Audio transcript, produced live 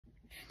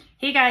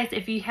Hey guys,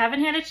 if you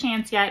haven't had a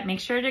chance yet, make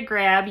sure to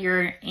grab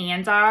your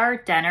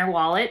Andar dinner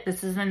wallet.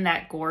 This is in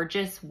that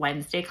gorgeous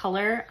Wednesday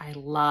color. I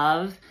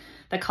love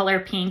the color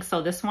pink,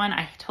 so this one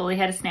I totally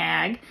had a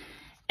snag.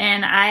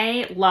 And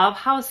I love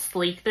how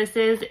sleek this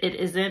is. It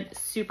isn't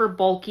super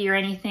bulky or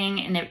anything,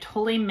 and it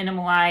totally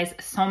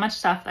minimalized so much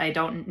stuff that I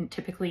don't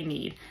typically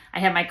need. I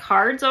have my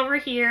cards over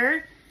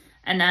here,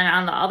 and then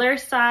on the other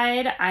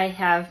side, I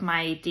have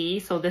my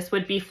ID. So this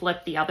would be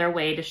flipped the other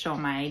way to show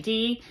my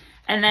ID.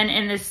 And then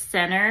in the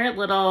center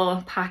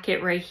little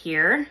pocket right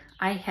here,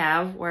 I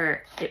have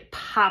where it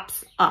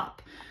pops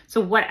up.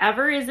 So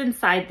whatever is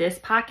inside this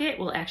pocket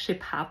will actually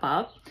pop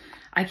up.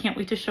 I can't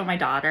wait to show my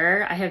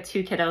daughter. I have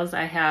two kiddos.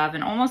 I have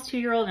an almost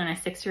 2-year-old and a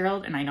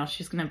 6-year-old, and I know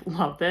she's gonna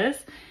love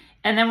this.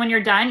 And then when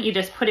you're done, you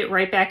just put it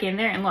right back in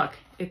there, and look,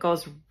 it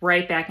goes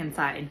right back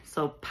inside.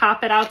 So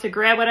pop it out to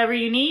grab whatever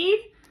you need,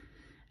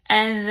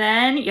 and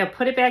then you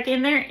put it back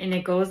in there and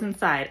it goes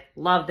inside.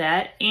 Love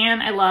that.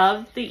 And I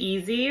love the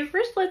easy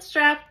wristlet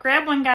strap. Grab one, guys.